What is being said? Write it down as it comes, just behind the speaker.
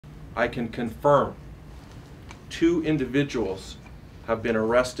I can confirm 2 individuals have been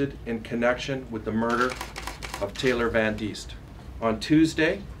arrested in connection with the murder of Taylor Van Diest. On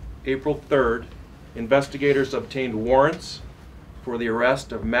Tuesday, April 3rd, investigators obtained warrants for the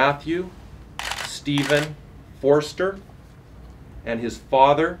arrest of Matthew Stephen Forster and his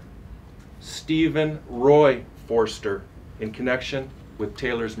father, Stephen Roy Forster, in connection with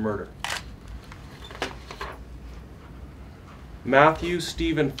Taylor's murder. Matthew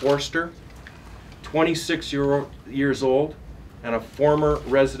Stephen Forster, 26 years old and a former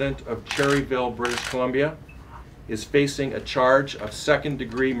resident of Cherryville, British Columbia, is facing a charge of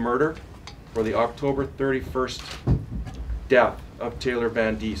second-degree murder for the October 31st death of Taylor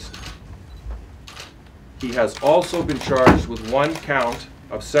Van Diest. He has also been charged with 1 count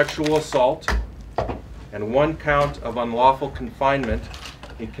of sexual assault and 1 count of unlawful confinement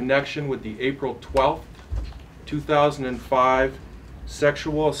in connection with the April 12th, 2005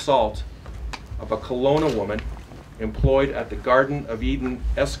 sexual assault of a Kelowna woman employed at the Garden of Eden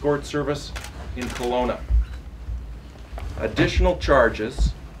escort service in Kelowna. Additional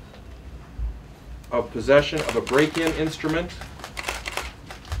charges of possession of a break-in instrument,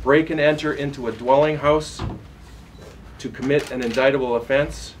 break and enter into a dwelling house to commit an indictable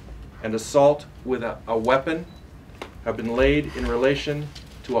offense, and assault with a weapon have been laid in relation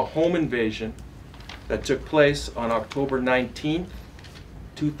to a home invasion that took place on October 19th,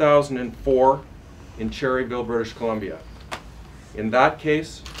 2004 in Cherryville, British Columbia. In that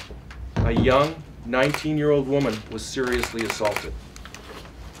case, a young 19-year-old woman was seriously assaulted.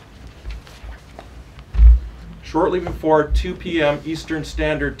 Shortly before 2 p.m. Eastern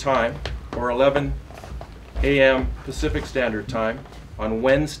Standard Time, or 11 a.m. Pacific Standard Time, on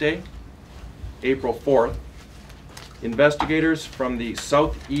Wednesday, April 4th, investigators from the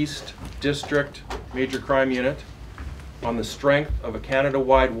Southeast District Major Crime Unit, on the strength of a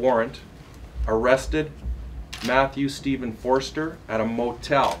Canada-wide warrant, arrested Matthew Stephen Forster at a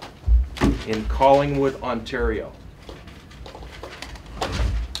motel in Collingwood, Ontario.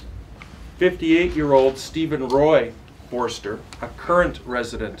 58-year-old Stephen Roy Forster, a current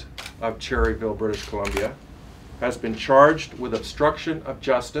resident of Cherryville, British Columbia, has been charged with obstruction of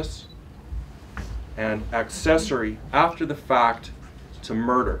justice and accessory after the fact to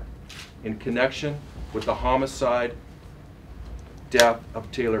murder in connection with the homicide death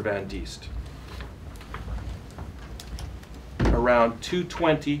of Taylor Van Diest. Around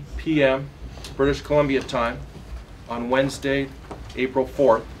 2:20 p.m. British Columbia time on Wednesday, April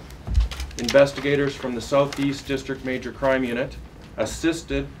 4th, investigators from the Southeast District Major Crime Unit,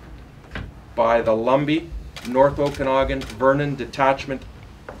 assisted by the Lumbee, North Okanagan, Vernon Detachment,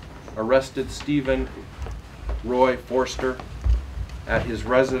 arrested Stephen Roy Forster at his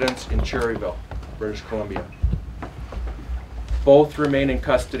residence in Cherryville, British Columbia. Both remain in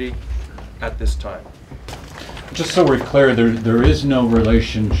custody at this time. Just so we're clear, there is no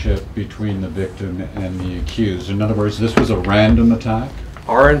relationship between the victim and the accused. In other words, this was a random attack?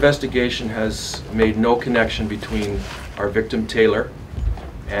 Our investigation has made no connection between our victim Taylor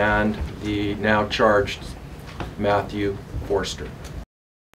and the now charged Matthew Forster.